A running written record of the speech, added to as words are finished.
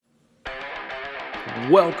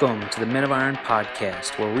Welcome to the Men of Iron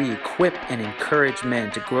podcast, where we equip and encourage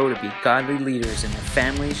men to grow to be godly leaders in their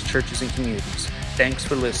families, churches, and communities. Thanks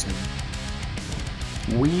for listening.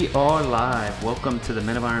 We are live. Welcome to the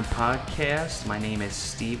Men of Iron podcast. My name is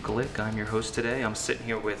Steve Glick. I'm your host today. I'm sitting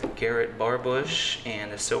here with Garrett Barbush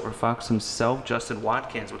and the Silver Fox himself, Justin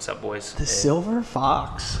Watkins. What's up, boys? The Silver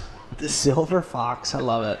Fox. The Silver Fox. I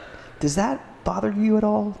love it. Does that bother you at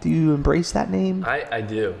all? Do you embrace that name? I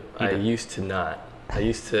do. I used to not. I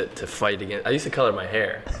used to fight against. I used to color my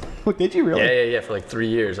hair. Did you really? Yeah. For like 3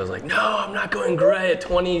 years, I was like, no, I'm not going gray at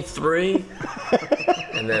 23.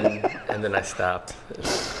 and then I stopped.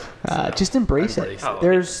 Just embrace it.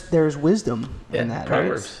 There's wisdom in that.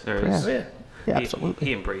 Proverbs. Right? Oh, yeah. Yeah, absolutely.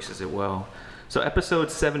 He embraces it well. So episode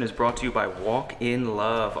 7 is brought to you by Walk in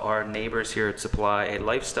Love, our neighbors here at Supply, a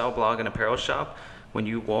lifestyle blog and apparel shop. When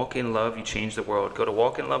you walk in love, you change the world. Go to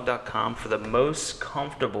walkinlove.com for the most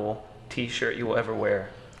comfortable t-shirt you will ever wear.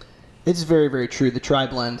 It's very, very true. The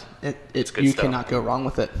tri-blend, It's good you stuff. cannot go wrong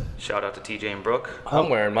with it. Shout out to TJ and Brooke. I'm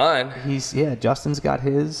wearing mine. Justin's got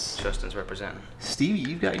his. Justin's representing. Stevie,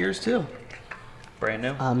 you've got yours too. Brand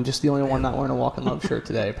new? I'm just the only one not wearing a Walk in Love shirt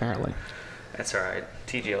today, apparently. That's all right.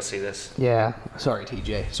 TJ will see this. Yeah. Sorry,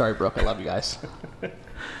 TJ. Sorry, Brooke. I love you guys.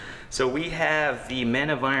 So we have the Men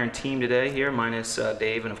of Iron team today here, minus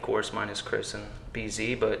Dave and, of course, minus Chris and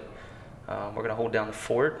BZ. But we're going to hold down the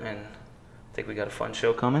fort, and I think we got a fun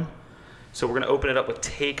show coming. So we're going to open it up with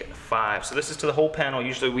Take 5. So this is to the whole panel.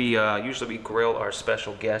 Usually we grill our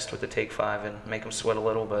special guest with the Take 5 and make them sweat a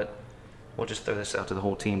little, but we'll just throw this out to the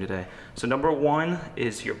whole team today. So number 1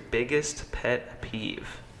 is your biggest pet peeve.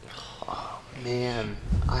 Man,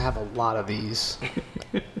 I have a lot of these.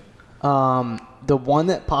 The one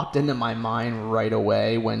that popped into my mind right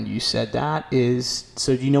away when you said that is,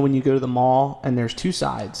 so do you know when you go to the mall and there's two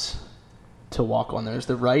sides to walk on? There's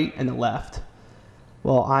the right and the left.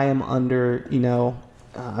 Well, I am under,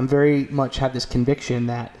 I'm very much have this conviction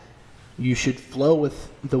that you should flow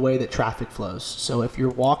with the way that traffic flows. So if you're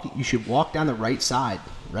walking, you should walk down the right side,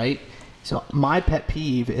 right? So my pet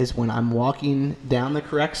peeve is when I'm walking down the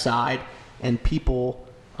correct side and people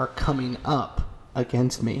are coming up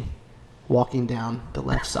against me, walking down the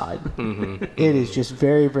left side. Mm-hmm. It is just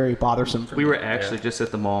very, very bothersome for me. We were actually just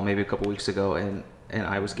at the mall maybe a couple weeks ago, and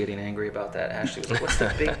I was getting angry about that. Ashley was like, what's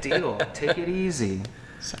the big deal? Take it easy.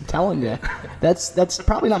 I'm telling you. That's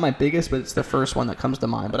probably not my biggest, but it's the first one that comes to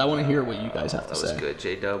mind. But I want to hear what you guys have to say. That was good.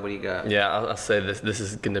 J-Dub, what do you got? Yeah, I'll say this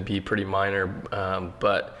is going to be pretty minor,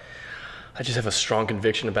 but I just have a strong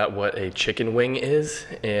conviction about what a chicken wing is,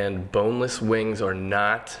 and boneless wings are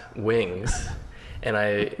not wings. And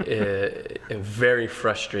I am very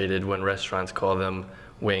frustrated when restaurants call them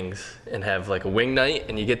wings and have like a wing night,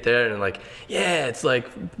 and you get there and like, yeah, it's like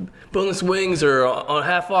boneless wings are on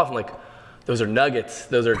half off. I'm like, those are nuggets.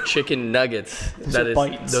 Those are chicken nuggets.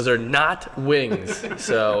 Those are not wings.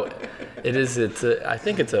 So I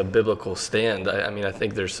think it's a biblical stand. I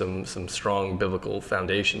think there's some strong biblical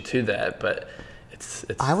foundation to that, but it's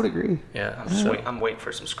I would agree. Yeah. I'm waiting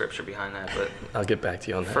for some scripture behind that, but I'll get back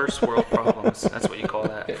to you on that. First world problems. That's what you call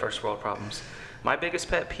that. First world problems. My biggest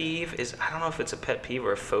pet peeve is, I don't know if it's a pet peeve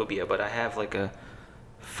or a phobia, but I have like a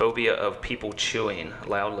phobia of people chewing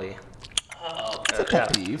loudly. Oh, that's a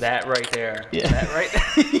pet peeve. That right there. Yeah. That right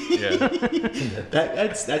there. Yeah.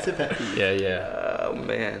 That's a pet peeve. Yeah. Oh,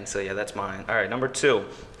 man. So, yeah, that's mine. All right, number 2.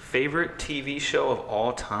 Favorite TV show of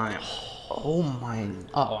all time?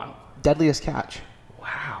 Deadliest Catch.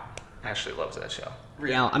 Wow. Ashley loves that show.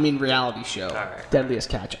 Reality show. All right. Deadliest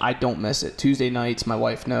Catch. I don't miss it. Tuesday nights, my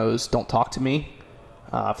wife knows, don't talk to me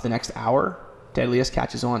for the next hour. Deadliest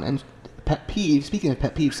Catch is on. And pet peeve, speaking of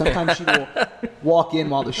pet peeve, sometimes she will walk in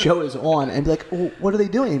while the show is on and be like, oh, what are they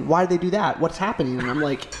doing? Why did they do that? What's happening? And I'm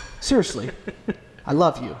like, seriously, I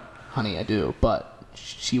love you, honey, I do. But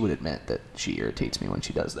she would admit that she irritates me when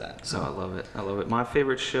she does that. So I love it. My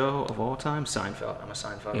favorite show of all time, Seinfeld. I'm a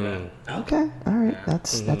Seinfeld guy. Okay, all right, Yeah.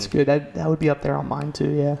 that's good. That would be up there on mine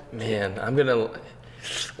too. Yeah. Man, I'm gonna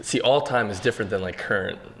see. All time is different than like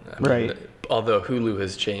current. Right. Although Hulu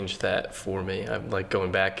has changed that for me, I'm like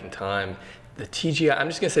going back in time. The TGI. I'm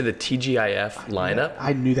just gonna say the TGIF lineup.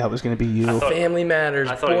 I knew that was going to be you. Family Matters.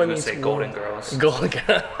 I thought you Boy were going to Meets say Golden World. Girls. Golden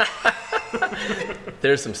Girls.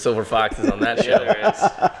 There's some silver foxes on that show. Yeah, there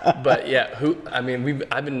is. But yeah,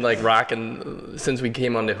 I've been like rocking since we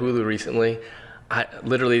came onto Hulu recently. I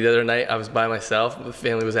literally the other night I was by myself. The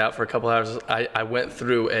family was out for a couple hours. I went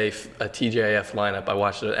through a TGIF lineup. I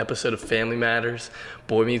watched an episode of Family Matters,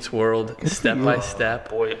 Boy Meets World, Step by Step.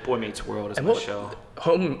 Boy Meets World is my show.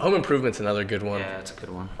 Home Improvement's another good one. Yeah, it's a good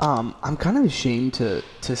one. I'm kind of ashamed to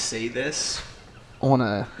say this on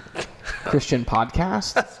a Christian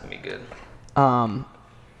podcast. It's gonna be good.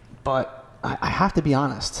 But I have to be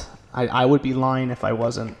honest. I would be lying if I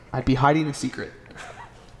wasn't. I'd be hiding a secret.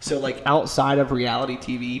 So, like, outside of reality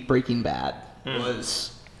TV, Breaking Bad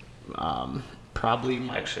was probably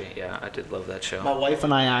my... Actually, yeah, I did love that show. My wife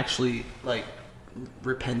and I actually, like,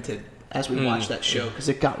 repented as we watched that show because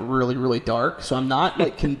it got really, really dark. So I'm not,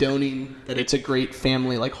 like, condoning that it's a great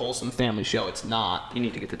family, like, wholesome family show. It's not. You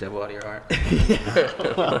need to get the devil out of your heart.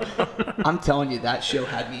 I'm telling you, that show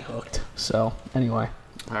had me hooked. So, anyway,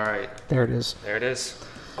 All right, there it is. there it is.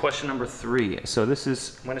 Question number 3. So this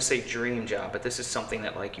is, I'm going to say dream job, but this is something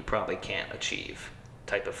that, like, you probably can't achieve.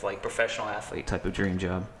 Type of, like, professional athlete type of dream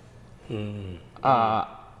job.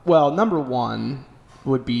 Well, number one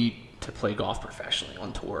would be to play golf professionally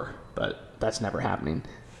on tour, but that's never happening.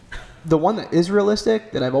 The one that is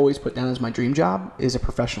realistic, that I've always put down as my dream job, is a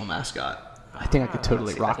professional mascot. I think I could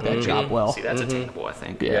totally rock that job well. See, that's attainable, I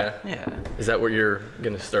think. Yeah. Yeah. Is that what you're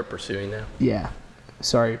going to start pursuing now? Yeah.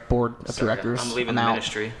 Sorry, board of Sorry, directors. I'm leaving the out.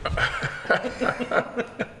 ministry.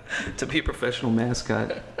 To be a professional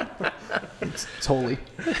mascot. It's holy.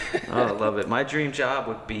 Oh, I love it. My dream job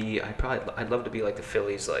would be, I'd love to be like the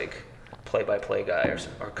Phillies, like play-by-play guy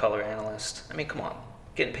or color analyst. I mean, come on,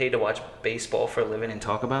 getting paid to watch baseball for a living and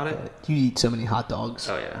talk about it. You eat so many hot dogs.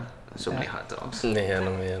 Oh yeah, so many hot dogs. Man,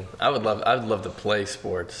 oh man. I'd love to play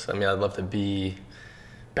sports. I mean, I'd love to be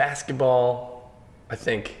basketball. I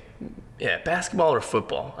think, yeah, basketball or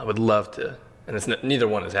football. I would love to. And neither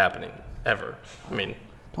one is happening ever. I mean,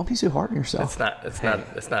 Don't be so hard on yourself.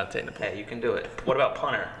 it's not attainable. Hey, you can do it. What about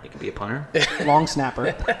punter? You can be a punter. Long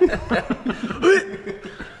snapper.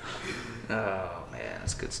 Oh man,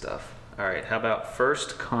 that's good stuff. All right, how about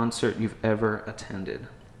first concert you've ever attended?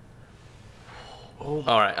 All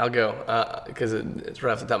right, I'll go because it's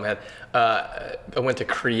right off the top of my head. I went to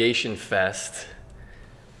Creation Fest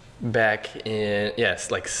back in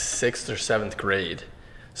like 6th or 7th grade.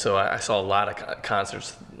 So I saw a lot of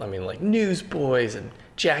concerts. I mean, like Newsboys and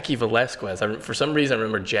Jackie Velasquez. For some reason, I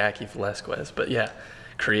remember Jackie Velasquez. But yeah,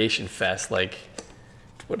 Creation Fest. Like,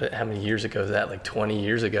 how many years ago is that? Like 20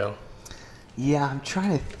 years ago. Yeah, I'm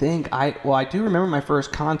trying to think. I do remember my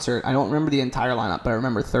first concert. I don't remember the entire lineup, but I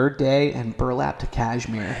remember Third Day and Burlap to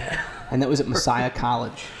Cashmere. And that was at Messiah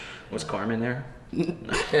College. Was Carmen there?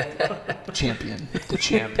 Champion. The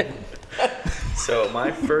champion. So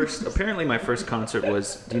my first concert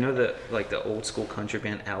was, do you know the old school country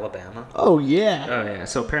band Alabama? Oh, yeah. Oh yeah.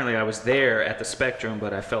 So apparently I was there at the Spectrum,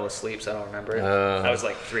 but I fell asleep, so I don't remember it. I was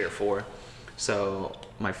like 3 or 4. So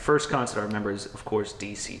my first concert I remember is, of course,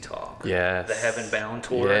 DC Talk. Yes. The Heaven Bound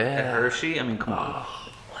tour at Hershey. I mean, come on.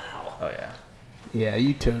 Wow. Oh yeah. Yeah,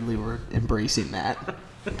 you totally were embracing that.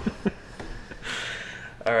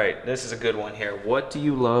 All right, this is a good one here. What do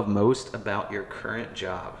you love most about your current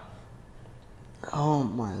job? Oh,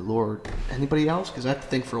 my Lord. Anybody else? Because I have to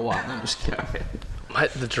think for a while. No, I'm just kidding.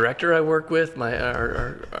 The director I work with,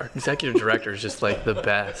 our executive director is just like the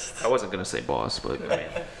best. I wasn't gonna say boss, but I mean,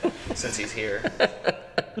 since he's here.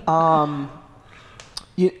 I'll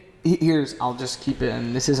just keep it,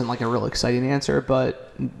 and this isn't like a real exciting answer,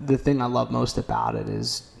 but the thing I love most about it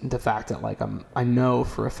is the fact that, like, I know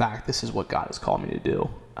for a fact this is what God has called me to do.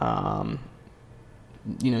 To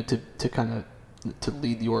kind of to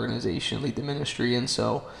lead the organization, lead the ministry, and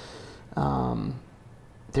so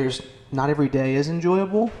there's not every day is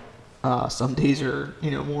enjoyable. Some days are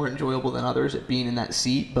more enjoyable than others at being in that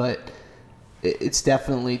seat, but it's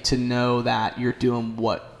definitely to know that you're doing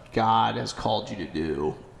what God has called you to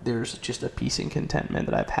do. There's just a peace and contentment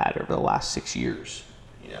that I've had over the last 6 years.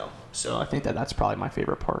 So I think that's probably my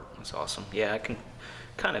favorite part. That's awesome. Yeah, I can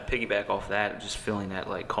kind of piggyback off that, just feeling that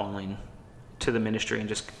like calling to the ministry and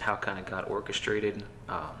just how kind of God orchestrated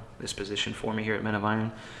this position for me here at Men of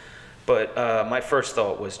Iron. But my first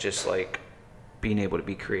thought was just like being able to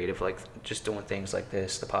be creative, like just doing things like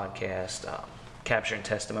this, the podcast, capturing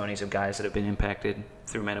testimonies of guys that have been impacted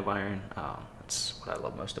through Men of Iron. That's what I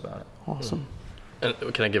love most about it. Awesome.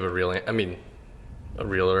 And can I give a realer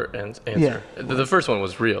answer? Yeah. The first one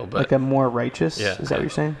was real, but Like a more righteous? Yeah. Is that what you're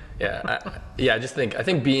saying? yeah, I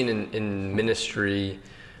think being in ministry,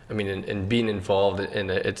 I mean, and being involved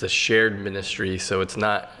it's a shared ministry, so it's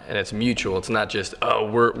not, and it's mutual. It's not just,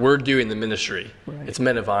 we're doing the ministry. Right. It's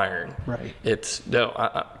Men of Iron. Right. It's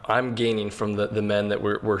I'm gaining from the men that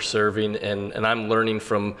we're serving, and I'm learning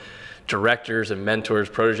from directors and mentors,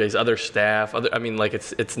 proteges, other staff.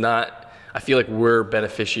 It's not. I feel like we're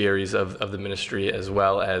beneficiaries of the ministry as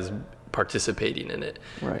well as participating in it.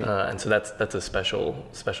 Right. And so that's a special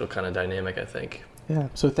kind of dynamic, I think. Yeah.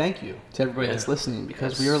 So thank you to everybody that's listening,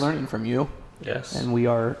 because we are learning from you. Yes. And we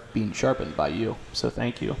are being sharpened by you. So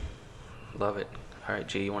thank you. Love it. All right,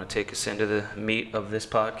 G, you want to take us into the meat of this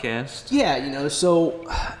podcast? Yeah, so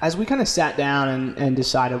as we kind of sat down and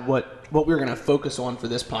decided what we were going to focus on for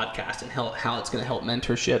this podcast and how it's going to help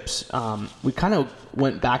mentorships, we kind of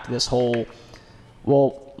went back to this whole,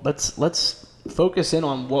 well, let's focus in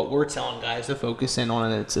on what we're telling guys to focus in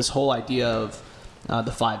on, and it's this whole idea of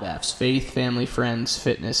the 5 F's: faith, family, friends,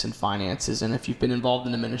 fitness, and finances. And if you've been involved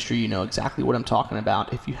in the ministry, you know exactly what I'm talking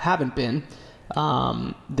about. If you haven't been,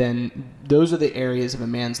 then those are the areas of a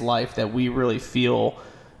man's life that we really feel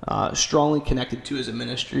strongly connected to as a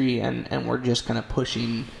ministry, and we're just kind of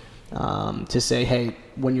pushing to say, hey,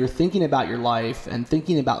 when you're thinking about your life and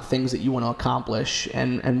thinking about things that you want to accomplish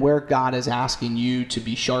and where God is asking you to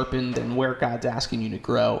be sharpened and where God's asking you to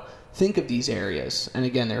grow, think of these areas. And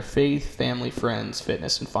again, they're faith, family, friends,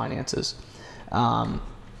 fitness, and finances.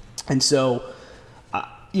 And so,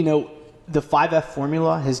 the 5F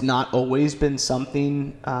formula has not always been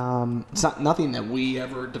something, it's nothing that we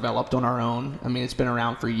ever developed on our own. I mean, it's been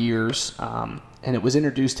around for years. And it was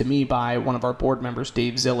introduced to me by one of our board members,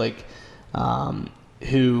 Dave Zillig,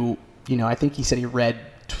 who, I think he said he read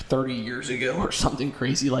 30 years ago or something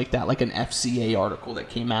crazy like that, like an FCA article that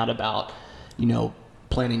came out about,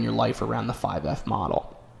 planning your life around the 5F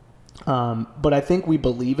model. But I think we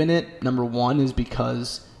believe in it. Number one is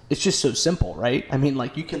because it's just so simple, right? I mean,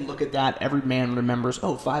 like, you can look at that. Every man remembers,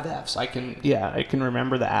 5 F's. I can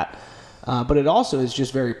remember that. But it also is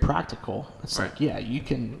just very practical. It's right. Like, you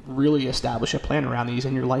can really establish a plan around these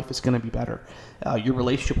and your life is going to be better. Your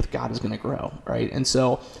relationship with God is going to grow, right? And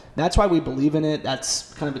so that's why we believe in it.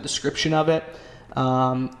 That's kind of a description of it.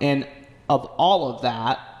 And of all of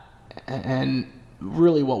that, and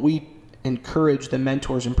really what we encourage the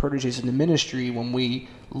mentors and proteges in the ministry when we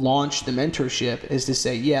launch the mentorship is to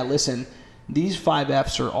say, listen, these 5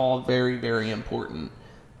 F's are all very, very important,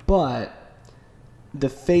 but the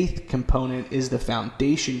faith component is the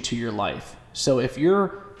foundation to your life. So if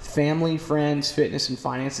your family, friends, fitness, and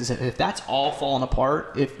finances, if that's all falling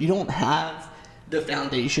apart, if you don't have the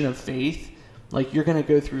foundation of faith, like, you're going to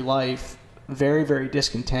go through life very, very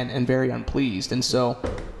discontent and very unpleased. And so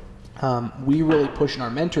we really push in our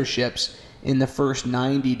mentorships in the first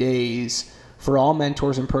 90 days for all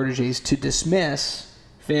mentors and proteges to dismiss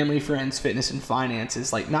family, friends, fitness, and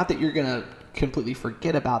finances. Like, not that you're going to completely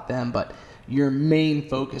forget about them, but your main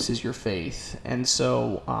focus is your faith. And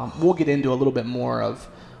so we'll get into a little bit more of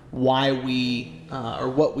why we or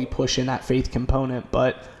what we push in that faith component.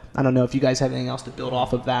 But I don't know if you guys have anything else to build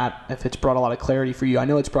off of that, if it's brought a lot of clarity for you. I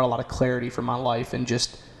know it's brought a lot of clarity for my life and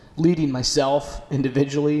just leading myself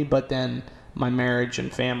individually, but then my marriage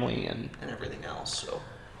and family and everything else. So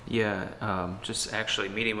just actually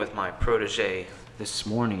meeting with my protege this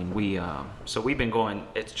morning. We've been going,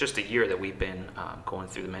 it's just a year that we've been going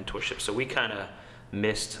through the mentorship. So we kind of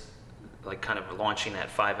missed launching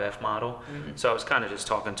that 5F model. Mm-hmm. So I was kind of just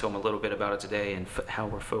talking to him a little bit about it today and how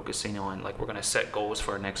we're focusing on, we're going to set goals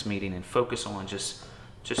for our next meeting and focus on just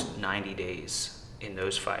 90 days in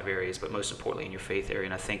those 5 areas, but most importantly in your faith area.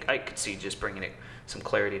 And I think I could see just bringing some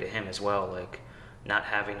clarity to him as well, not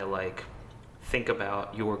having to think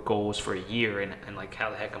about your goals for a year and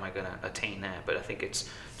how the heck am I going to attain that. But I think it's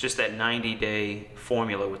just that 90-day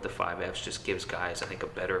formula with the 5 F's just gives guys, I think, a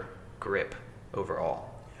better grip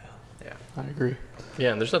overall. Yeah, I agree.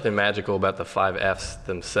 Yeah, and there's nothing magical about the 5 F's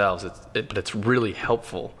themselves. But it's really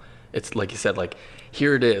helpful. It's like you said,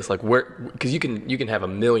 here it is, because you can have a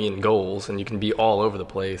million goals and you can be all over the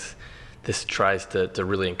place. This tries to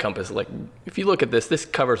really encompass, if you look at this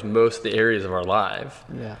covers most of the areas of our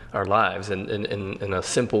lives, and in a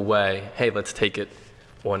simple way. Hey, let's take it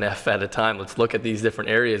 1 F at a time. Let's look at these different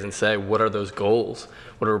areas and say, what are those goals?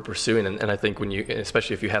 What are we pursuing? And I think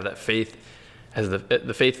especially if you have that faith, as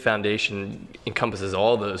the faith foundation encompasses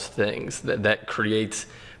all those things, that creates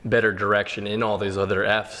better direction in all these other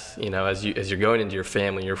F's. As you're going into your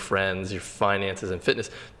family, your friends, your finances, and fitness,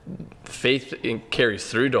 faith carries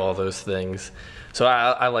through to all those things. So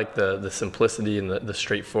I like the simplicity and the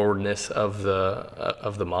straightforwardness of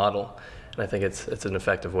the model, and I think it's an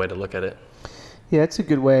effective way to look at it. Yeah, it's a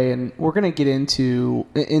good way, and we're going to get into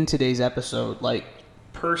in today's episode,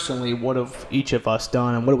 personally, what have each of us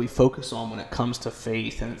done, and what do we focus on when it comes to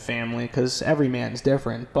faith and family? Because every man's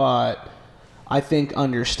different, but I think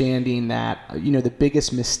understanding that, the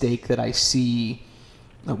biggest mistake that I see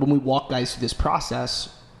when we walk guys through this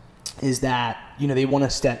process is that, they want to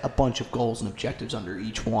set a bunch of goals and objectives under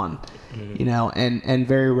each one, and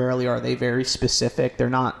very rarely are they very specific. They're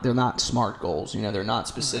not SMART goals, they're not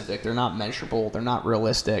specific, they're not measurable, they're not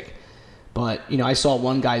realistic. But, I saw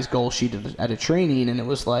one guy's goal sheet at a training, and it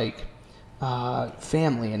was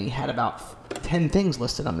family, and he had about 10 things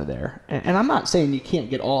listed under there. And I'm not saying you can't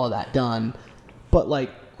get all of that done, but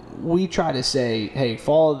like we try to say, hey,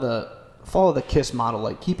 follow the KISS model,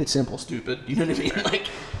 like keep it simple, stupid. You know what I mean? Like,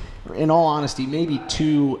 in all honesty, maybe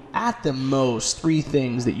 2, at the most, 3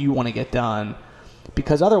 things that you want to get done,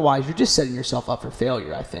 because otherwise you're just setting yourself up for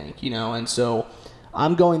failure, I think, and so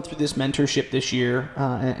I'm going through this mentorship this year,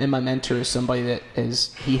 and my mentor is somebody that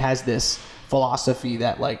he has this philosophy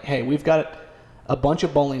that like, hey, we've got a bunch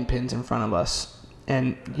of bowling pins in front of us,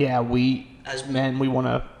 and yeah, we as men, we want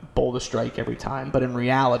to bowl the strike every time, but in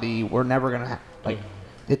reality, we're never going to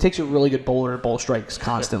it takes a really good bowler to bowl strikes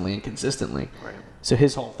constantly and consistently. Right. So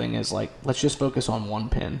his whole thing is like, let's just focus on one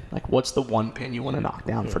pin. Like, what's the one pin you want to knock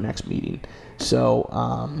down for next meeting?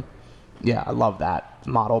 So, yeah, I love that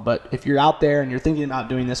model. But if you're out there and you're thinking about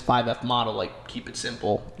doing this 5F model, like, keep it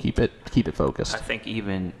simple, keep it focused. I think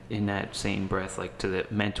even in that same breath, like to the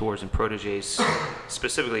mentors and proteges,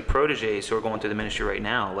 specifically proteges who are going through the ministry right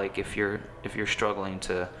now, like if you're struggling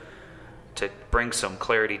to bring some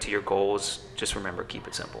clarity to your goals, just remember, keep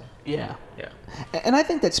it simple. Yeah. Yeah. And I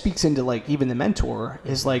think that speaks into like even the mentor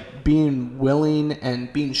is like being willing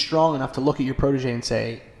and being strong enough to look at your protege and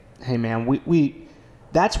say, hey man, we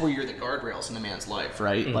that's where you're the guardrails in a man's life,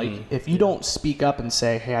 right? Mm-hmm. Like if you don't speak up and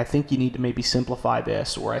say, hey, I think you need to maybe simplify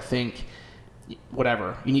this, or I think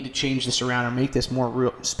whatever, you need to change this around or make this more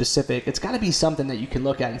real specific, it's got to be something that you can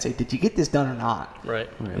look at and say, did you get this done or not? Right.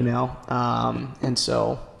 And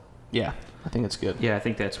so, yeah, I think it's good. Yeah, I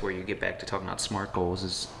think that's where you get back to talking about SMART goals,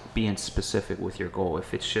 is being specific with your goal.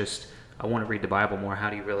 If it's just, I want to read the Bible more, how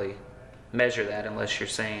do you really measure that unless you're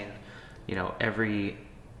saying, every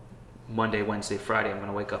Monday, Wednesday, Friday, I'm going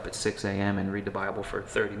to wake up at 6 a.m. and read the Bible for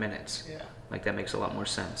 30 minutes. Yeah. Like that makes a lot more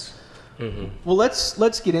sense. Mm-hmm. Well,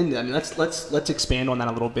 let's get into. I mean, let's expand on that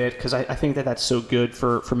a little bit, because I think that's so good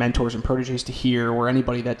for mentors and proteges to hear, or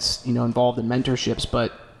anybody that's involved in mentorships.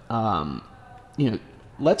 But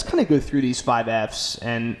let's kind of go through these 5Fs,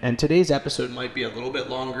 and today's episode might be a little bit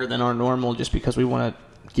longer than our normal, just because we want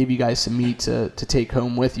to give you guys some meat to take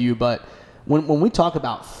home with you. But when we talk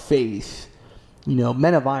about faith,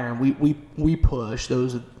 Men of Iron, we push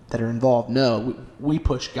those that are involved. No, we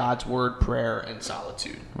push God's word, prayer, and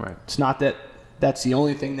solitude. Right. It's not that that's the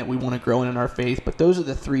only thing that we want to grow in our faith, but those are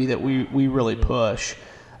the 3 that we really push.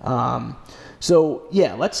 So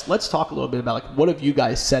yeah, let's talk a little bit about like what have you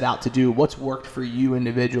guys set out to do? What's worked for you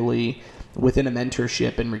individually within a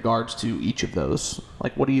mentorship in regards to each of those?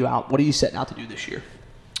 Like what are you setting out to do this year?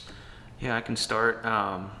 Yeah, I can start.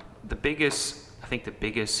 I think the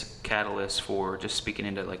biggest catalyst for just speaking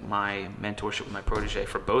into like my mentorship with my protege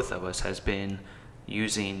for both of us has been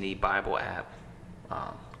using the Bible app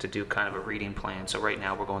to do kind of a reading plan. So right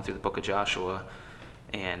now we're going through the book of Joshua,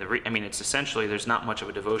 and it's essentially, there's not much of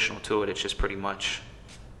a devotional to it. It's just pretty much,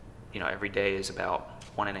 every day is about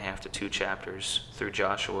 1.5 to 2 chapters through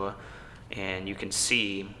Joshua, and you can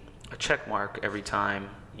see a check mark every time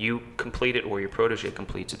you complete it or your protege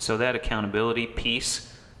completes it. So that accountability piece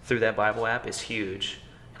through that Bible app is huge,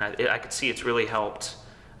 and I could see it's really helped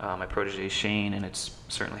my protege Shane, and it's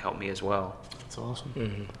certainly helped me as well. That's awesome.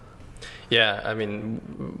 Mm-hmm. Yeah, I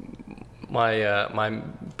mean, my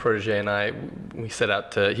protege and I, we set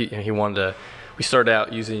out to. He wanted to. We started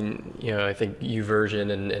out using, I think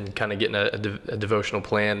YouVersion and kind of getting a devotional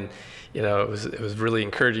plan. It was really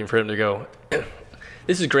encouraging for him to go,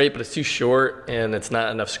 this is great, but it's too short and it's not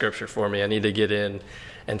enough scripture for me. I need to get in.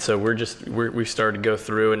 And so we've started to go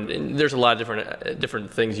through, and there's a lot of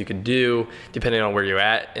different things you can do depending on where you're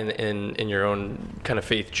at in your own kind of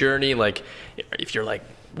faith journey. Like if you're like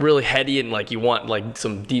really heady and like you want like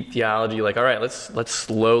some deep theology, like all right, let's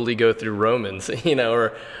slowly go through Romans, and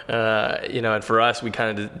for us we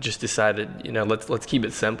kind of just decided, let's keep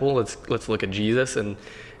it simple. Let's look at Jesus, and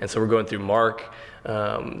so we're going through Mark.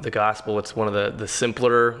 The gospel, it's one of the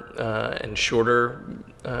simpler and shorter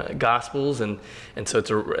gospels, and so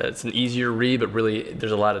it's an easier read, but really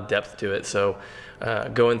there's a lot of depth to it. So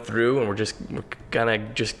going through, and we're kind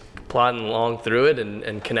of just plodding along through it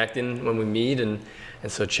and connecting when we meet, and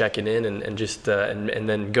so checking in and just and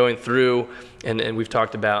then going through, and we've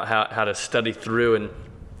talked about how to study through and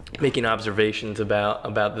making observations about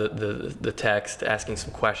the text, asking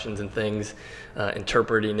some questions and things,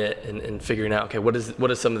 interpreting it and figuring out, okay, what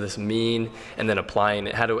does some of this mean, and then applying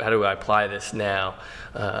it. How do I apply this now?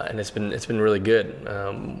 And it's been really good.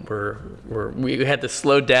 We had to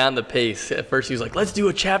slow down the pace. At first he was like, let's do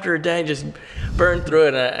a chapter a day, just burn through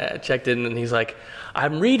it. And I checked in, and he's like,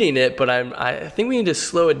 I'm reading it, but I think we need to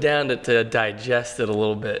slow it down to digest it a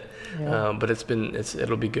little bit. Yeah. But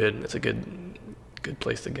it'll be good. It's a good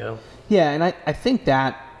place to go. Yeah, and I think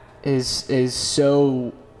that is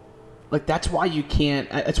so like that's why you can't.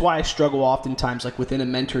 That's why I struggle oftentimes, like within a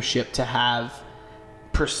mentorship, to have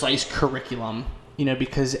precise curriculum.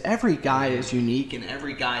 Because every guy is unique and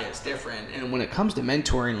every guy is different. And when it comes to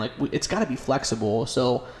mentoring, like it's got to be flexible.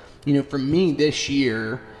 So, for me this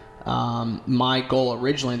year, my goal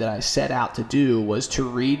originally that I set out to do was to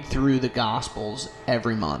read through the Gospels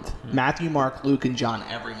every month. Matthew, Mark, Luke, and John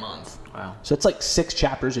every month. Wow. So it's like 6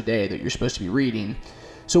 chapters a day that you're supposed to be reading.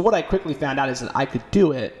 So what I quickly found out is that I could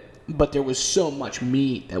do it, but there was so much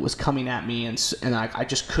meat that was coming at me, and I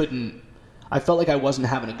just couldn't. I felt like I wasn't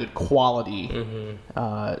having a good quality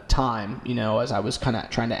time, as I was kind of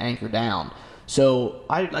trying to anchor down. So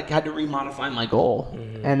I had to remodify my goal,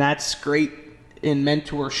 and that's great in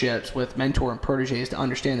mentorships with mentor and proteges to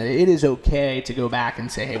understand that it is okay to go back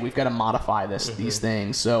and say, hey, we've got to modify these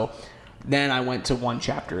things. So then I went to 1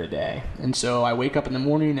 chapter a day, and so I wake up in the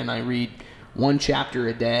morning and I read 1 chapter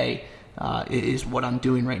a day. Is what I'm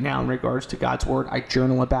doing right now in regards to God's Word. I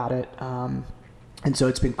journal about it. And so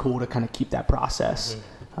it's been cool to kind of keep that process.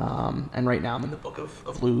 And right now I'm in the book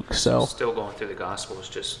of Luke. So Still going through the Gospels,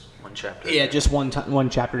 just 1 chapter. Yeah, just one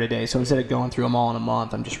chapter a day. So instead of going through them all in a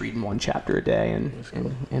month, I'm just reading 1 chapter a day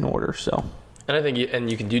in order. So. And I think you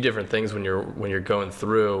can do different things when you're going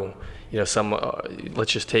through.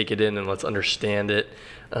 Let's just take it in and let's understand it.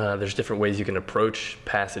 There's different ways you can approach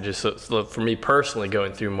passages. So for me personally,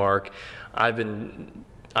 going through Mark, I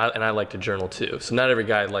like to journal too. So not every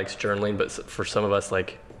guy likes journaling, but for some of us,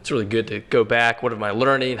 like it's really good to go back. What am I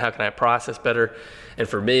learning? How can I process better? And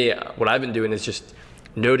for me, what I've been doing is just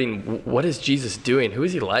noting what is Jesus doing? Who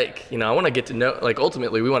is he like? I want to get to know, like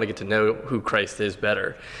ultimately we want to get to know who Christ is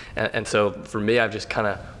better. And so for me, I've just kind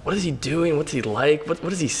of, what is he doing? What's he like?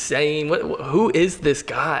 What is he saying? Who is this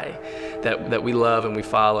guy that we love and we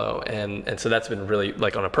follow? And so that's been really,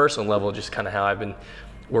 like on a personal level, just kind of how I've been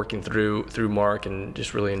working through Mark and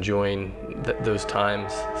just really enjoying those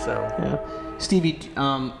times. So yeah. Stevie,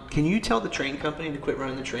 can you tell the train company to quit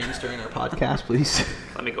running the trains during our podcast, please?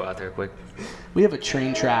 Let me go out there quick. We have a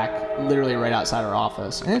train track literally right outside our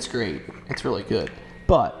office, and it's great. It's really good.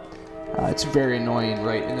 But it's very annoying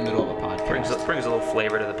right in the middle of a podcast. Brings a little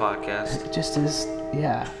flavor to the podcast. It just is,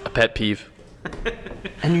 yeah. a pet peeve.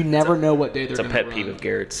 And you never know what day they're going to run. It's a pet peeve of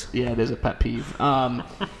Garrett's. Yeah, it is a pet peeve.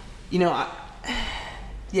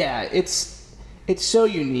 Yeah, it's so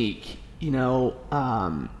unique.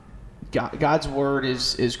 God's Word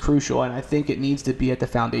is crucial, and I think it needs to be at the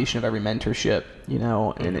foundation of every mentorship.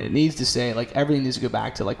 And it needs to say, like, everything needs to go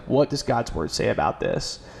back to, like, what does God's Word say about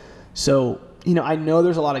this? So, I know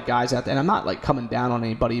there's a lot of guys out there, and I'm not like coming down on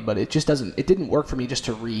anybody, but it didn't work for me just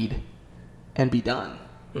to read and be done.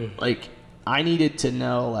 Like, I needed to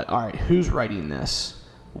know, like, all right, who's writing this?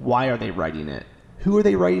 Why are they writing it? Who are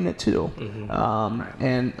they writing it to?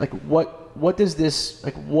 And like, what does this,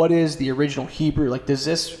 like, what is the original Hebrew? Like, does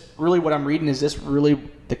this really, what I'm reading, is this really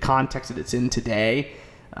the context that it's in today?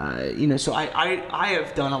 So I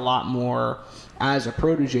have done a lot more as a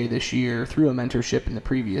protege this year through a mentorship in the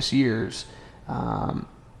previous years.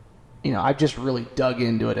 I've just really dug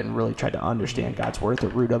into it and really tried to understand God's Word at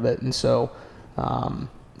the root of it. And so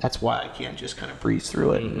that's why I can't just kind of breeze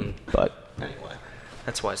through it. But anyway.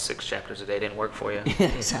 That's why 6 chapters a day didn't work for you. Yeah,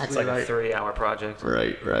 exactly. It's like right. a 3-hour project.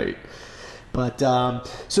 Right. But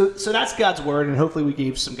so that's God's Word, and hopefully we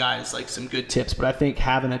gave some guys like some good tips. But I think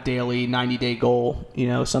having a daily 90-day goal,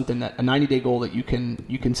 something that a 90-day goal that you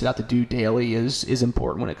can set out to do daily is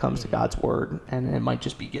important when it comes to God's Word. And it might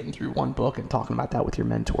just be getting through one book and talking about that with your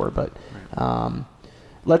mentor. But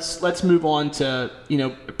let's move on to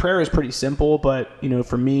prayer is pretty simple, but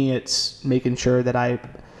for me it's making sure that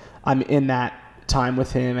I'm in that time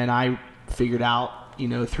with him, and I figured out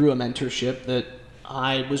through a mentorship that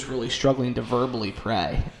I was really struggling to verbally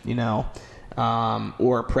pray,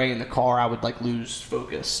 or pray in the car. I would like lose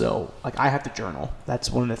focus. So like I have to journal. That's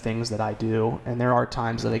one of the things that I do. And there are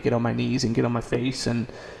times that I get on my knees and get on my face and,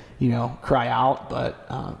 cry out.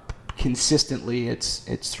 But consistently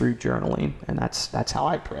it's through journaling, and that's how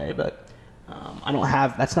I pray. But I don't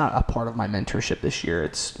have, that's not a part of my mentorship this year.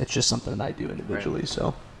 It's just something that I do individually. Right.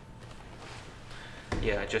 So.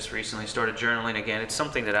 Yeah, I just recently started journaling again. It's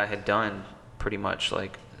something that I had done pretty much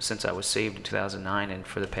like since I was saved in 2009, and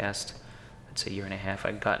for the past, I'd say, year and a half,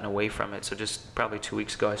 I'd gotten away from it. So just probably 2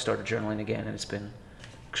 weeks ago, I started journaling again, and it's been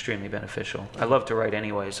extremely beneficial. I love to write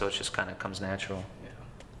anyway, so it just kind of comes natural.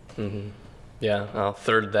 Yeah. Yeah, I'll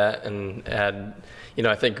third that and add,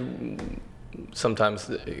 I think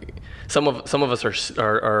sometimes some of us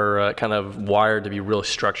are kind of wired to be real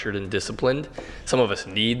structured and disciplined. Some of us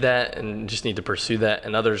need that and just need to pursue that,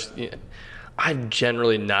 and others, I'm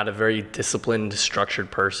generally not a very disciplined,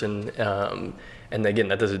 structured person, And again,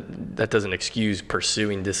 that doesn't excuse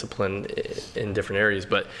pursuing discipline in different areas.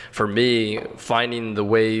 But for me, finding the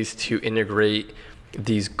ways to integrate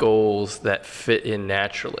these goals that fit in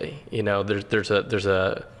naturally, there's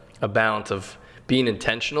a balance of being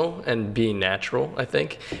intentional and being natural, I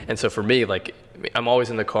think. And so for me, like, I'm always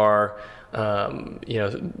in the car,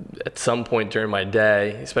 at some point during my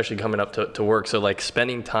day, especially coming up to work. So like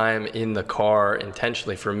spending time in the car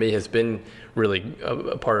intentionally for me has been really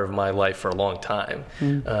a part of my life for a long time.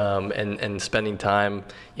 And spending time,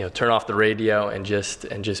 turn off the radio and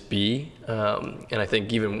just be. And I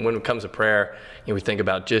think even when it comes to prayer, we think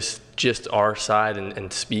about just our side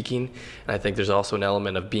and speaking. And I think there's also an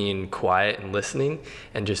element of being quiet and listening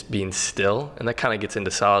and just being still. And that kind of gets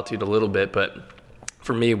into solitude a little bit, but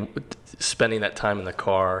for me, spending that time in the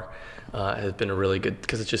car has been a really good,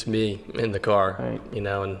 because it's just me in the car, right. And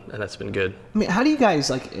that's been good. I mean, how do you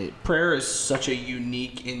guys, prayer is such a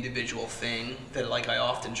unique individual thing that, I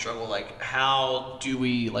often struggle, how do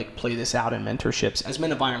we, play this out in mentorships? As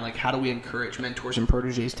Men of Iron, how do we encourage mentors and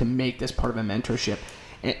proteges to make this part of a mentorship?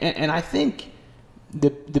 And I think the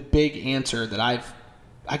big answer that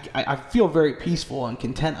I feel very peaceful and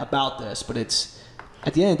content about this, but it's,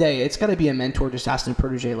 at the end of the day, it's got to be a mentor just asking a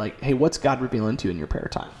protege, hey, what's God revealing to you in your prayer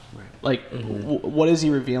time? Right. What is he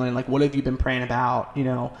revealing? What have you been praying about?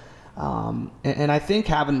 And I think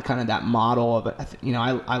having kind of that model of it,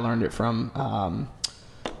 I learned it from,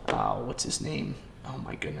 what's his name? Oh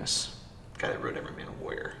my goodness. Guy that wrote Every Man a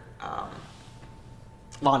Warrior.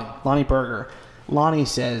 Lonnie Berger. Lonnie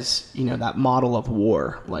says, that model of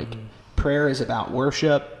war, prayer is about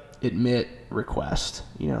worship, admit, request.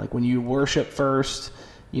 When you worship first,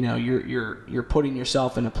 you're putting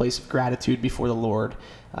yourself in a place of gratitude before the Lord,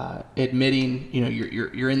 admitting,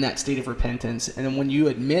 you're in that state of repentance, and then when you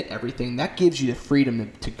admit everything, that gives you the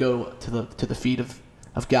freedom to go to the feet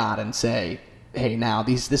of God and say, hey, now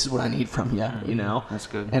this is what I need from you. That's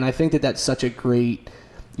good. And I think that's such a great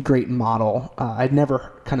model. I'd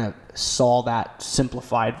never kind of saw that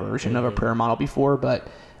simplified version of a prayer model before, but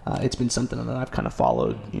it's been something that I've kind of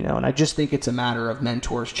followed, and I just think it's a matter of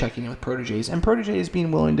mentors checking in with proteges, and proteges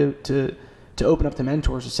being willing to open up to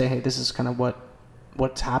mentors to say, hey, this is kind of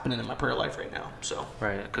what's happening in my prayer life right now. So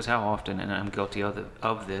right, because how often, and I'm guilty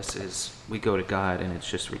of this, is we go to God and it's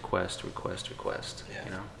just request.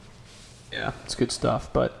 Yeah. Yeah, it's good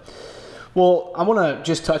stuff. But well, I want to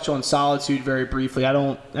just touch on solitude very briefly.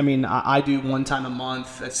 I do one time a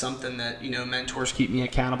month. That's something that, mentors keep me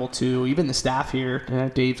accountable to. Even the staff here,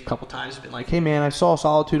 Dave a couple times has been like, hey man, I saw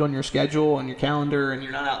solitude on your schedule and your calendar and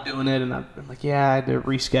you're not out doing it. And I'm like, yeah, I had to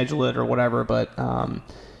reschedule it or whatever. But,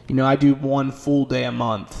 I do one full day a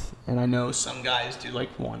month, and I know some guys do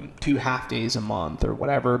 2 half days a month or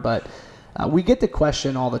whatever. But we get the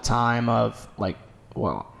question all the time of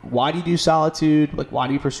well, why do you do solitude? Why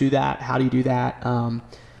do you pursue that? How do you do that?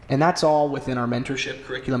 And that's all within our mentorship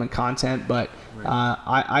curriculum and content. But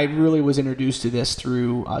I really was introduced to this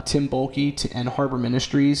through Tim Bulkey and Harbor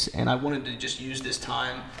Ministries, and I wanted to just use this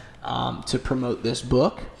time to promote this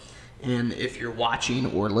book. And if you're watching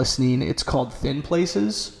or listening, it's called Thin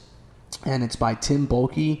Places, and it's by Tim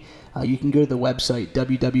Bulkey. You can go to the website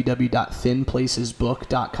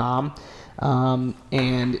www.thinplacesbook.com.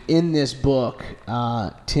 And in this book,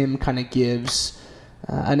 Tim kind of gives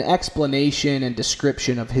an explanation and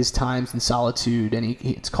description of his times in solitude, and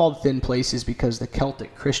it's called Thin Places because the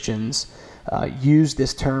Celtic Christians use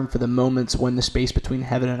this term for the moments when the space between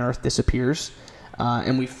heaven and earth disappears,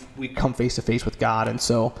 and we come face to face with God. And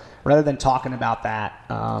so, rather than talking about that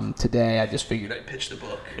today, I just figured I'd pitch the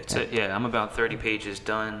book. I'm about 30 pages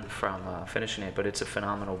done from finishing it, but it's a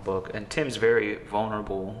phenomenal book. And Tim's very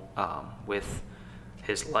vulnerable with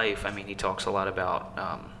his life. He talks a lot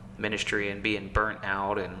about ministry and being burnt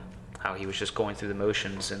out and how he was just going through the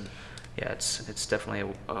motions. And yeah, it's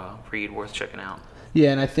definitely a read worth checking out.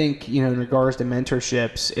 Yeah, and I think, in regards to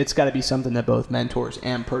mentorships, it's got to be something that both mentors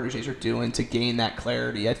and proteges are doing to gain that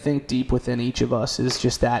clarity. I think deep within each of us is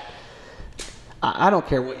just that, I don't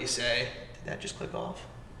care what you say. Did that just click off?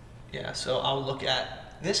 Yeah, so I'll look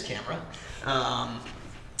at this camera.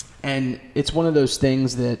 And it's one of those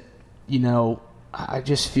things that, I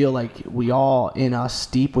just feel like we all,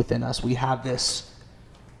 deep within us, we have this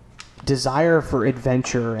desire for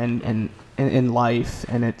adventure and in life,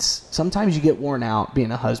 and it's sometimes you get worn out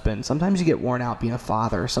being a husband, sometimes you get worn out being a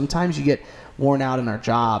father, sometimes you get worn out in our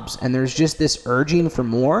jobs, and there's just this urging for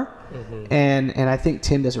more. And I think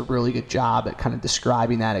Tim does a really good job at kind of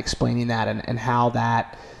describing that, explaining that, and how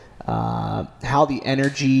that how the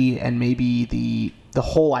energy and maybe the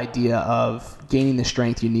whole idea of gaining the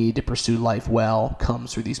strength you need to pursue life well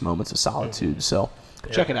comes through these moments of solitude. So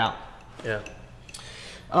check it out. Yeah.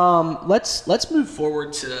 Let's move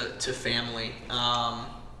forward to family. I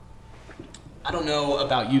don't know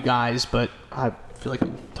about you guys, but I feel like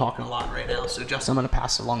I'm talking a lot right now. So Justin, I'm going to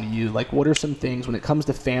pass it along to you. Like, what are some things when it comes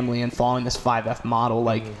to family and following this 5F model?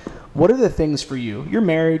 Like, what are the things for you? You're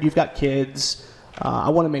married, you've got kids. I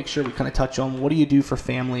want to make sure we kind of touch on what do you do for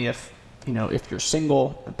family if you're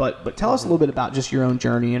single. But tell us a little bit about just your own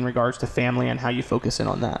journey in regards to family and how you focus in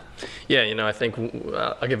on that. Yeah, I think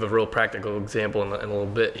I'll give a real practical example in a little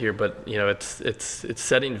bit here, but it's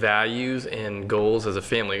setting values and goals as a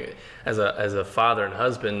family, as a father and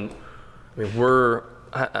husband. I mean,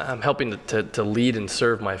 I'm helping to lead and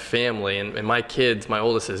serve my family, and my kids. My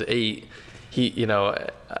oldest is 8.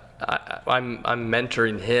 I'm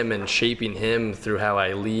mentoring him and shaping him through how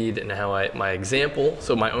I lead and my example,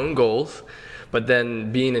 so my own goals, but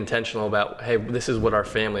then being intentional about, hey, this is what our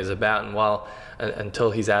family is about, and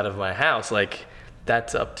until he's out of my house, like,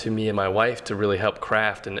 that's up to me and my wife to really help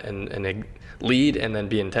craft and lead and then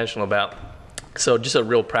be intentional about. So just a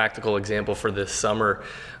real practical example for this summer,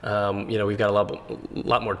 we've got a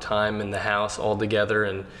lot more time in the house all together,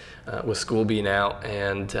 and with school being out,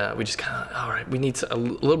 and we just kind of, all right, we need a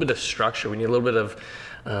little bit of structure. We need a little bit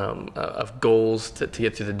of goals to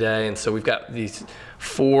get through the day, and so we've got these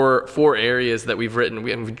four areas that we've written.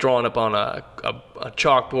 We've drawn up on a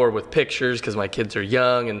chalkboard with pictures because my kids are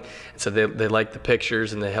young, and so they like the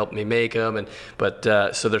pictures and they help me make them.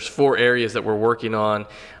 So there's 4 areas that we're working on: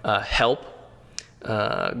 help,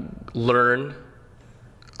 learn,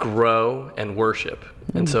 grow, and worship.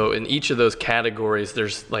 And so in each of those categories,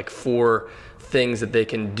 there's like 4 things that they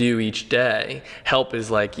can do each day. Help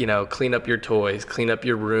is like, clean up your toys, clean up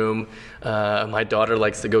your room. My daughter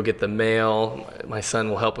likes to go get the mail. My son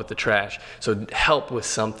will help with the trash. So help with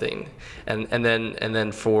something. And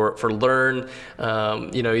then for learn,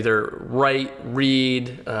 either write,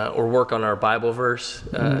 read, or work on our Bible verse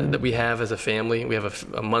that we have as a family. We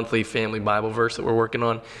have a monthly family Bible verse that we're working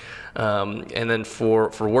on. And then for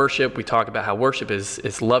worship, we talk about how worship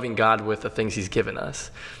is loving God with the things He's given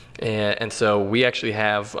us. And so we actually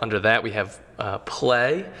have, under that, we have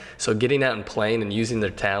play. So getting out and playing and using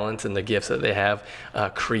their talents and the gifts that they have.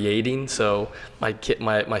 Creating. So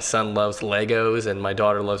my son loves Legos and my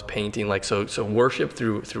daughter loves painting. So worship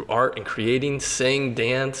through art and creating, sing,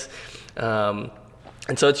 dance. And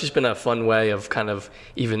so it's just been a fun way of kind of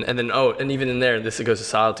even in there, this goes to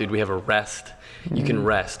solitude, we have a rest. You can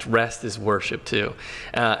rest. Rest is worship too.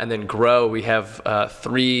 And then grow, we have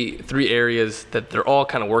 3 areas that they're all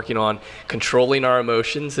kind of working on. Controlling our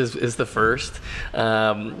emotions is the first.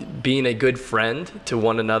 Being a good friend to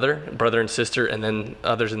one another, brother and sister, and then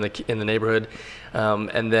others in the neighborhood.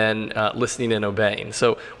 And then listening and obeying.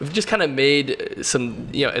 So we've just kind of made some,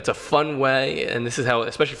 it's a fun way, and this is how,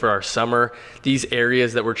 especially for our summer, these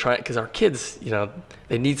areas that we're trying, because our kids,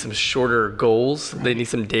 they need some shorter goals. They need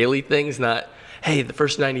some daily things, not, hey, the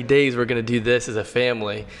first 90 days we're going to do this as a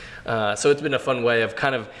family. So it's been a fun way of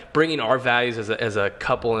kind of bringing our values as a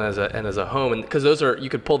couple and as a home, and because you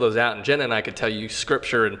could pull those out, and Jenna and I could tell you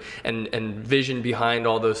scripture and vision behind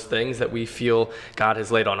all those things that we feel God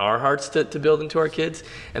has laid on our hearts to build into our kids,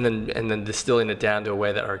 and then distilling it down to a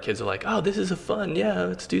way that our kids are like, oh, this is a fun, yeah,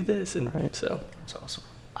 let's do this, and right. So it's awesome.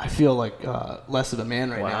 I feel like less of a man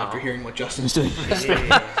right now after hearing what Justin's doing.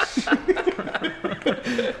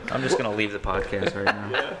 I'm just gonna leave the podcast right now.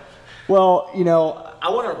 Yeah. Well, I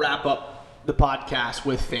want to wrap up the podcast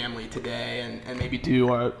with family today, and maybe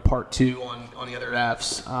do a part 2 on the other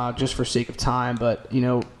F's, just for sake of time. But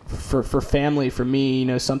for family, for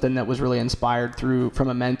me, something that was really inspired from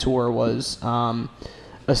a mentor was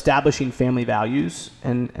establishing family values,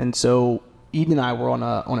 and so Eden and I were on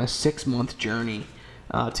a 6-month journey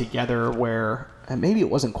together, where, and maybe it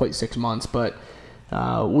wasn't quite 6 months, but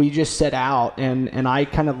we just set out, and I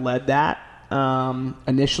kind of led that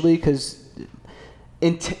initially, because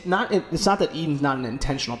it's not that Eden's not an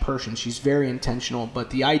intentional person. She's very intentional, but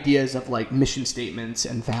the ideas of like mission statements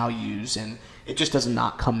and values, and it just does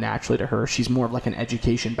not come naturally to her. She's more of like an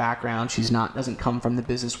education background. Doesn't come from the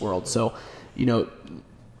business world. So,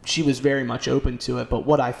 she was very much open to it. But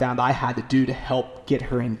what I found I had to do to help get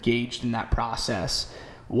her engaged in that process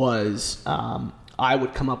was I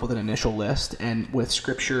would come up with an initial list and with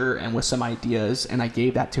scripture and with some ideas, and I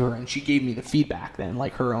gave that to her, and she gave me the feedback then,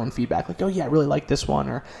 like her own feedback, like, oh yeah, I really like this one,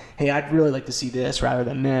 or hey, I'd really like to see this rather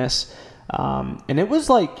than this. And it was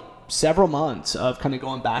like several months of kind of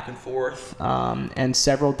going back and forth, and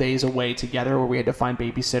several days away together where we had to find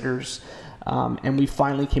babysitters. And we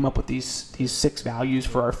finally came up with these 6 values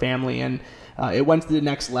for our family, and it went to the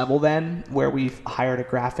next level then, where we've hired a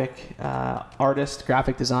graphic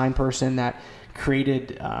design person that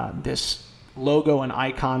created this logo and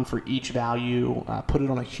icon for each value, put it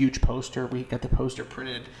on a huge poster. We got the poster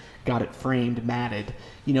printed, got it framed, matted.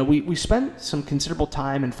 We spent some considerable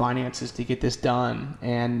time and finances to get this done,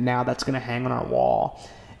 and now that's going to hang on our wall.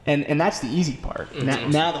 And that's the easy part.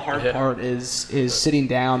 Now the hard part is sitting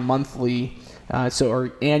down monthly,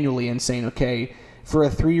 or annually, and saying, okay, for a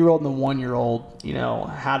 3-year-old and a 1-year-old,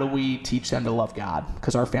 how do we teach them to love God?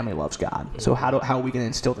 Because our family loves God. So how are we going to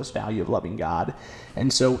instill this value of loving God?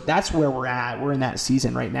 And so that's where we're at. We're in that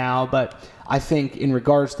season right now. But I think in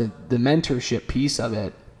regards to the mentorship piece of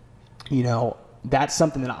it, that's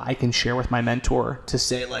something that I can share with my mentor to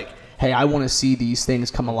say, like, hey, I want to see these things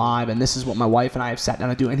come alive, and this is what my wife and I have sat down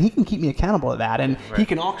to do. And he can keep me accountable to that, and he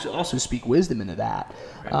can also speak wisdom into that.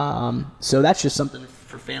 Right. So that's just something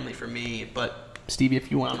for family for me. But Stevie,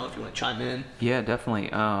 if you want to chime in. Yeah, definitely.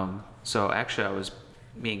 So actually,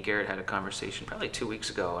 me and Garrett had a conversation probably 2 weeks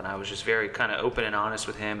ago, and I was just very kind of open and honest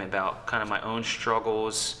with him about kind of my own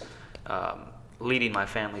struggles leading my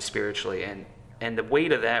family spiritually. And the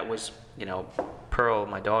weight of that was, Pearl,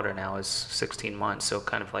 my daughter now, is 16 months, so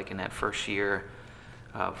kind of like in that first year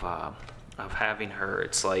of having her,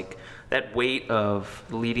 it's like that weight of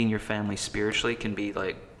leading your family spiritually can be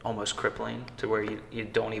like almost crippling, to where you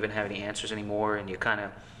don't even have any answers anymore, and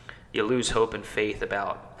you lose hope and faith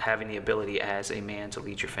about having the ability as a man to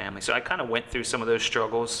lead your family. So I kind of went through some of those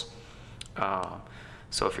struggles.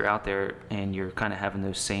 So if you're out there and you're kind of having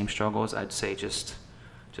those same struggles, I'd say just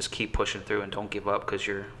keep pushing through and don't give up, because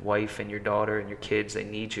your wife and your daughter and your kids, they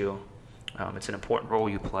need you. It's an important role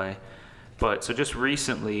you play. But so just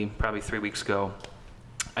recently, probably 3 weeks ago,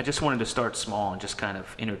 I just wanted to start small and just kind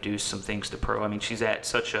of introduce some things to Pearl. I mean, she's at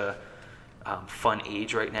such a fun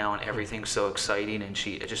age right now, and everything's so exciting, and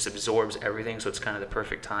she just absorbs everything, so it's kind of the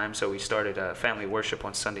perfect time. So we started family worship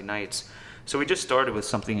on Sunday nights. So we just started with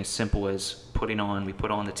something as simple as we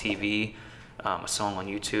put on the TV, a song on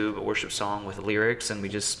YouTube, a worship song with lyrics, and we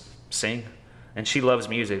just sing. And she loves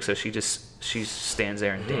music, so she stands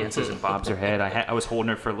there and dances and bobs her head. I was holding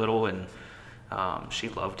her for a little, and she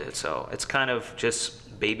loved it. So it's kind of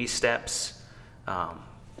just baby steps,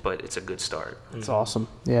 but it's a good start. That's awesome.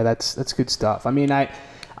 Yeah, that's good stuff. I mean,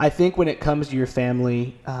 I think when it comes to your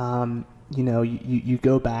family, you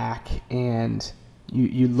go back and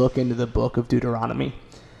you look into the book of Deuteronomy,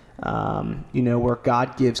 where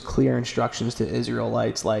God gives clear instructions to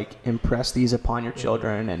Israelites, like, impress these upon your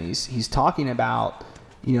children. And he's talking about,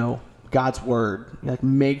 God's word, like,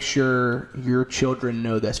 make sure your children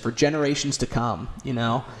know this for generations to come,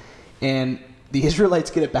 and the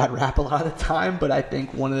Israelites get a bad rap a lot of the time, but I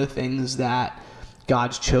think one of the things that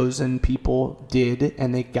God's chosen people did,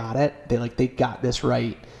 and they got it, they got this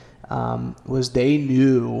right, was they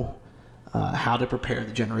knew how to prepare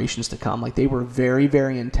the generations to come. Like, they were very,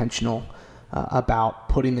 very intentional about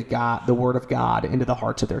putting the word of God into the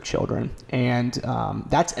hearts of their children. And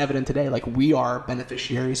that's evident today. Like, we are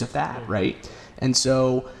beneficiaries of that, right? And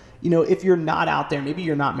so, if you're not out there, maybe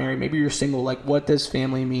you're not married, maybe you're single, like, what does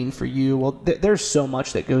family mean for you? Well, there's so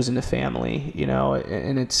much that goes into family,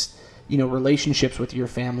 and it's, relationships with your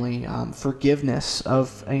family, forgiveness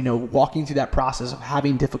of, walking through that process of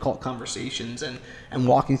having difficult conversations and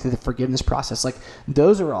walking through the forgiveness process. Like,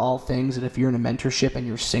 those are all things that if you're in a mentorship and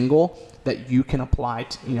you're single, that you can apply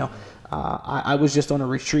to, I was just on a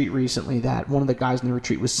retreat recently that one of the guys in the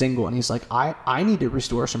retreat was single, and he's like, I need to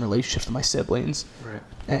restore some relationships with my siblings. Right.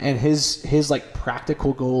 And his like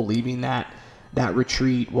practical goal leaving that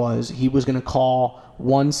retreat was he was going to call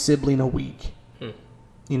one sibling a week.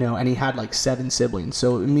 And he had like 7 siblings.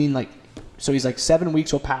 So so he's like 7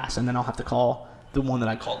 weeks will pass, and then I'll have to call the one that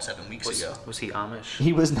I called 7 weeks ago. Was he Amish?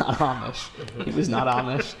 He was not Amish. He was not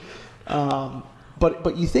Amish.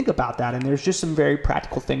 But you think about that, and there's just some very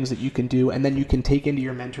practical things that you can do, and then you can take into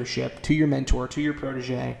your mentorship, to your mentor, to your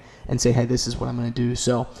protege, and say, hey, this is what I'm going to do.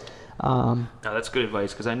 So, now that's good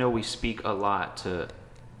advice, because I know we speak a lot to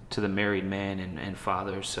the married men and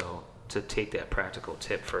fathers. So to take that practical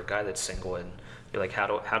tip for a guy that's single and be like,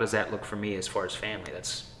 how does that look for me as far as family?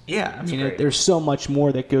 That's there's so much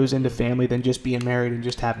more that goes into family than just being married and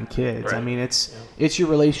just having kids. Right. I mean, it's your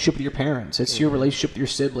relationship with your parents. It's your relationship with your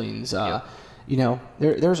siblings.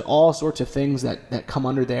 There's all sorts of things that come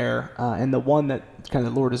under there. And the one that kind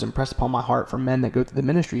of the Lord has impressed upon my heart for men that go through the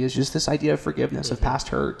ministry is just this idea of forgiveness of past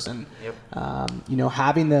hurts, and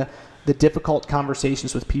having the difficult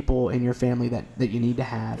conversations with people in your family that you need to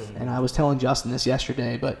have. And I was telling Justin this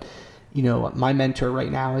yesterday, but my mentor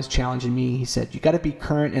right now is challenging me. He said, you got to be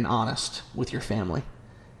current and honest with your family.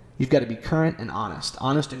 You've got to be current and honest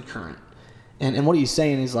and current. And what he's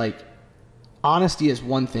saying is, like, honesty is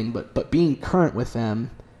one thing, but being current with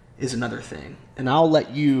them is another thing. And I'll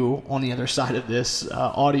let you, on the other side of this,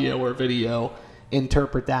 audio or video,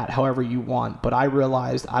 interpret that however you want. But I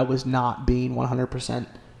realized I was not being 100%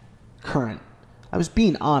 current. I was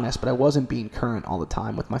being honest, but I wasn't being current all the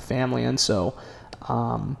time with my family. And so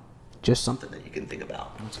just something that you can think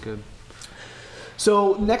about. That's good.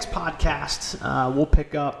 So next podcast, we'll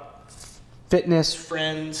pick up fitness,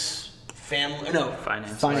 friends, family,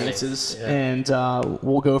 finances, Yeah. and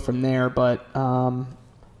we'll go from there. But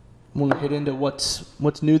we'll hit into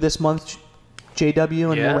what's new this month,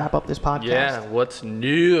 JW, and Yeah. we'll wrap up this podcast. Yeah, what's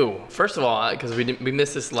new? First of all, because we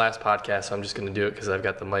missed this last podcast, so I'm just going to do it because I've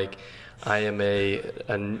got the mic. I am a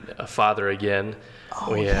father again.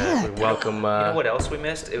 Oh, We welcome. You know what else we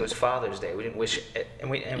missed? It was Father's Day. We didn't wish, and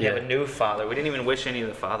we have Yeah. a new father. We didn't even wish any of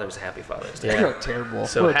the fathers Happy Father's Day. Yeah. You're terrible.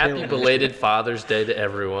 So We're a happy terrible- belated Father's Day to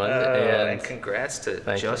everyone. And congrats to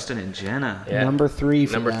Thank you. Justin and Jenna. Yeah. Number 3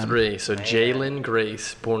 for Number them. 3. So Man. Jalen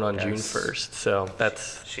Grace, born on June That's- 1st. So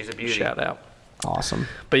that's She's a beauty. shout out. Awesome.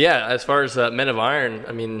 But yeah, as far as Men of Iron,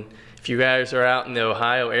 I mean, if you guys are out in the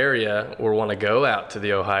Ohio area or want to go out to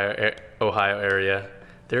the Ohio area,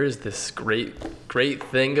 there is this great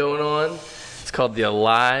thing going on. It's called the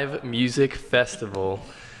Alive Music Festival,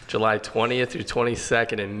 July 20th through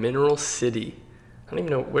 22nd in Mineral City. I don't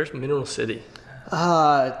even know, where's Mineral City?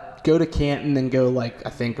 Go to Canton and go I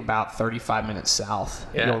think about 35 minutes south.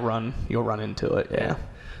 Yeah. You'll run into it. Yeah.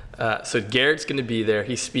 So Garrett's going to be there.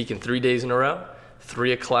 He's speaking 3 days in a row,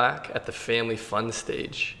 3 o'clock at the Family Fun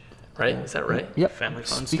Stage. Right? Is that right? Yep. Family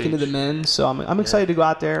Fun Speaking to the Stage. men, so I'm excited to go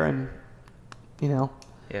out there and Yeah.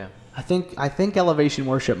 I think Elevation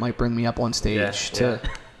Worship might bring me up on stage to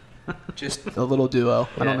just a little duo.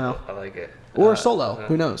 I don't know. I like it. Or a solo.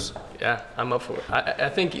 Who knows? Yeah, I'm up for it. I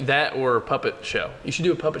think that or a puppet show. You should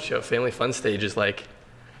do a puppet show. Family Fun Stage is like,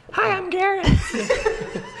 hi, I'm Garrett.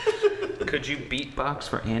 Could you beatbox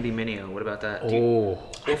for Andy Mineo? What about that? Oh,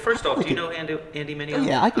 Well, first off, do you know Andy Mineo?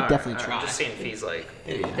 Yeah, I could All definitely all try. I'm just seeing if he's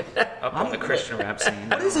up on the Christian rap scene.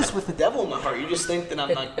 What is this with the devil in my heart? You just think that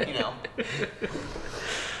I'm not,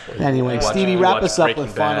 Anyway, Watch- Stevie, you wrap watch us up Breaking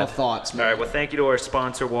with final Bad. thoughts, All man. right. Well, thank you to our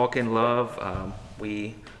sponsor, Walk in Love.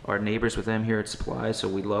 We are neighbors with them here at Supply, so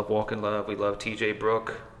we love Walk in Love. We love TJ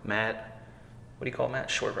Brook, Matt. What do you call Matt?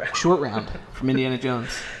 Short rap. Short round from Indiana Jones.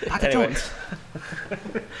 Dr. Anyway. Jones.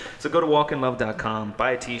 So go to walkinlove.com,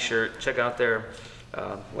 buy a T-shirt, check out their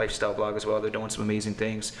lifestyle blog as well. They're doing some amazing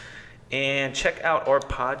things. And check out our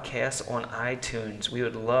podcast on iTunes. We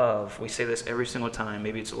would love, we say this every single time,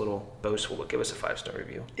 maybe it's a little boastful, but give us a 5-star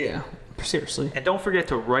review. Yeah. Seriously. And don't forget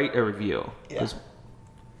to write a review. Yeah. 'cause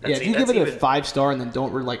Yeah, if you that's give it a even- 5-star and then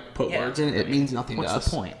don't put Yeah, words in it, it means nothing to What's us.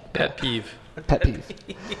 the point? pet peeve. Pet peeve.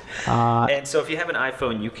 And so if you have an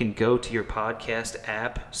iPhone, you can go to your podcast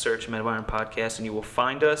app, search Men of Iron Podcast, and you will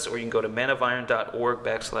find us, or you can go to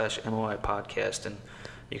menofiron.org/MOI podcast, and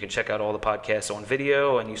you can check out all the podcasts on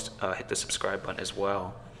video, and you hit the subscribe button as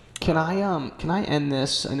well. Can I end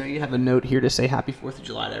this? I know you have a note here to say Happy 4th of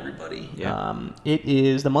July to everybody. Yeah. It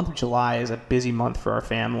is, the month of July is a busy month for our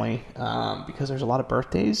family because there's a lot of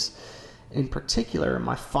birthdays. In particular,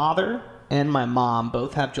 my father and my mom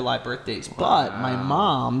both have July birthdays, but my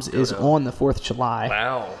mom's is on the 4th of July.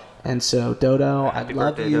 Wow. And so, Dodo, I Happy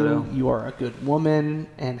love birthday, you. Dodo. You are a good woman,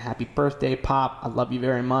 and happy birthday, Pop. I love you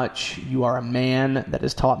very much. You are a man that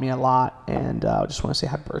has taught me a lot, and I just want to say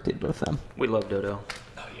happy birthday to both of them. We love Dodo.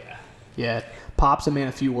 Oh, yeah. Yeah, Pop's a man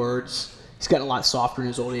of few words. He's gotten a lot softer in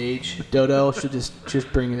his old age. Dodo should just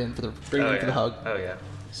bring it in for the for the hug. Oh, yeah.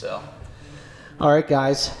 So, all right,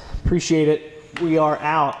 guys, appreciate it. We are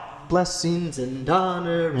out. Blessings and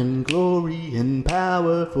honor and glory and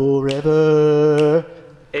power forever.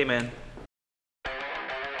 Amen.